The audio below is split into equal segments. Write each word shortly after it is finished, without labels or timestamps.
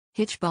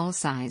Hitch ball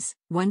size,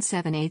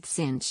 1/7/8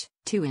 inch,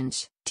 2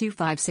 inch, 2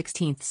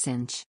 5/16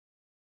 inch.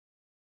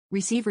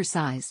 Receiver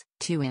size,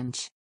 2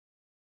 inch.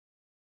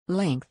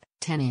 Length,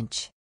 10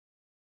 inch.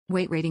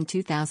 Weight rating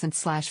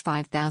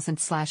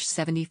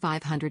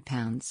 2000/5000/7,500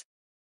 pounds.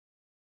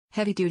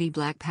 Heavy-duty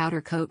black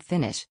powder coat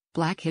finish,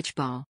 black Hitch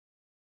ball.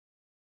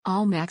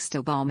 All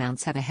Maxxtow ball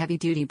mounts have a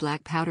heavy-duty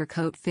black powder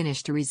coat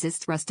finish to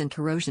resist rust and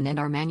corrosion and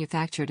are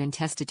manufactured and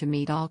tested to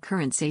meet all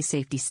current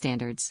safety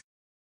standards.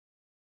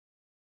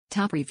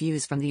 Top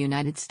reviews from the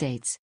United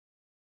States.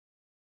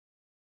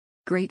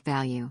 Great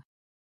value.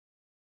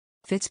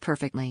 Fits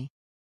perfectly.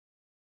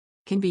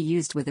 Can be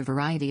used with a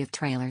variety of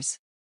trailers.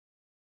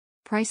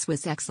 Price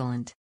was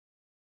excellent.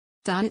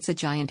 It's a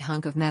giant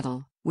hunk of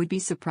metal, would be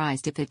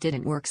surprised if it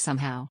didn't work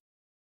somehow.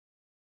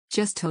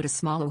 Just towed a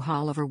small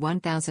Uhaul over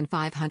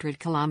 1,500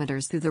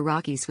 kilometers through the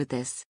Rockies with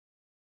this.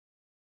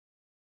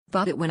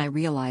 Bought it when I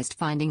realized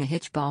finding a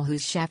hitch ball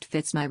whose shaft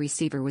fits my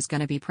receiver was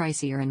gonna be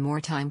pricier and more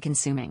time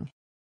consuming.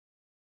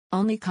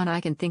 Only con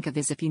I can think of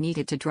is if you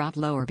needed to drop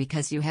lower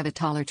because you have a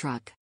taller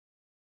truck.